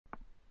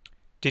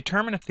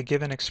Determine if the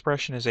given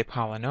expression is a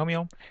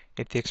polynomial.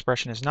 If the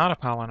expression is not a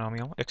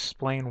polynomial,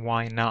 explain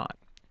why not.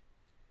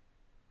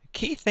 The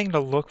key thing to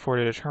look for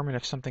to determine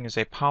if something is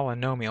a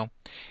polynomial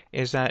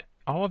is that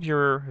all of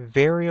your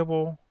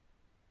variable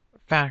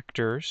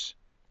factors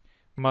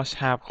must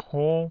have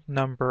whole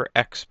number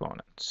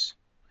exponents.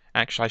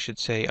 Actually, I should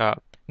say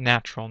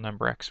natural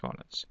number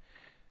exponents.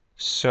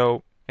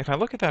 So if I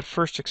look at that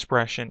first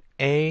expression,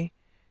 8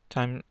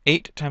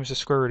 times the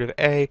square root of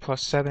a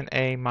plus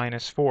 7a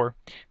minus 4.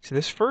 So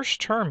this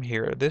first term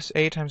here, this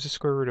a times the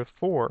square root of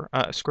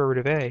square root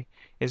of a,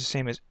 is the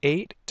same as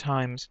 8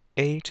 times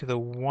a to the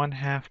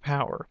 1/2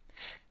 power.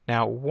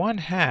 Now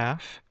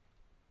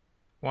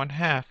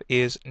 1/2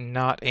 is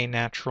not a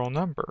natural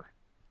number.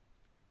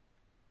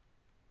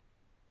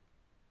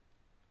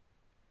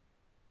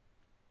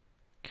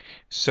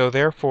 So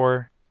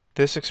therefore,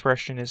 this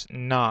expression is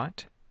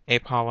not a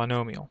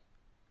polynomial.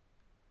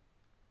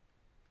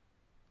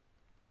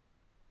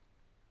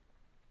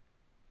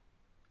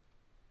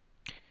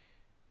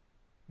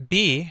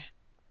 B,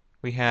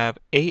 we have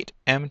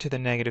 8m to the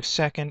negative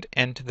second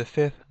n to the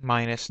fifth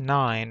minus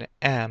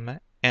 9m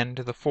n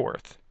to the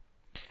fourth.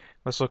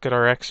 Let's look at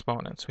our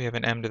exponents. We have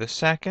an m to the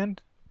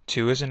second,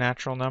 2 is a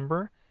natural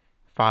number,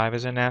 5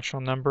 is a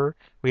natural number.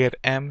 We have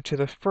m to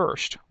the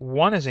first,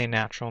 1 is a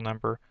natural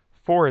number,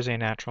 4 is a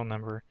natural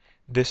number.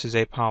 This is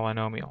a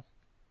polynomial.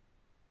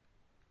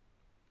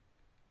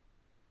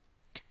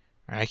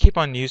 I keep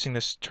on using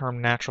this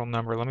term natural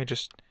number. Let me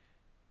just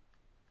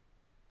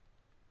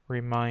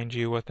remind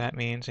you what that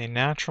means. A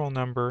natural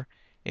number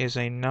is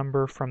a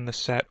number from the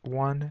set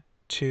 1,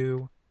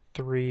 2,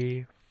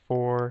 3,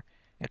 4,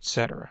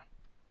 etc.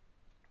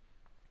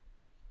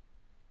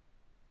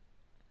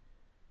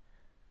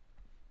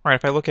 Alright,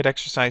 if I look at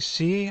exercise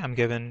C, I'm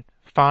given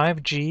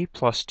 5g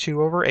plus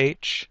 2 over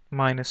h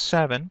minus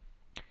 7.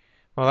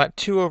 Well, that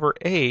 2 over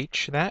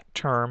h, that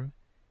term,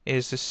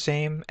 is the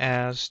same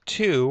as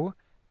 2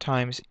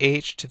 times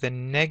h to the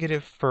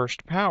negative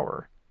first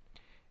power.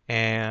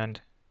 And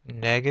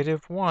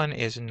negative 1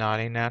 is not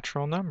a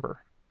natural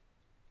number.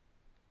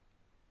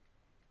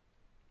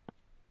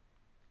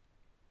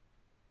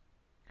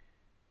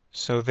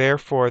 So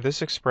therefore,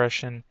 this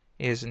expression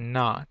is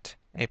not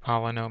a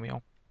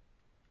polynomial.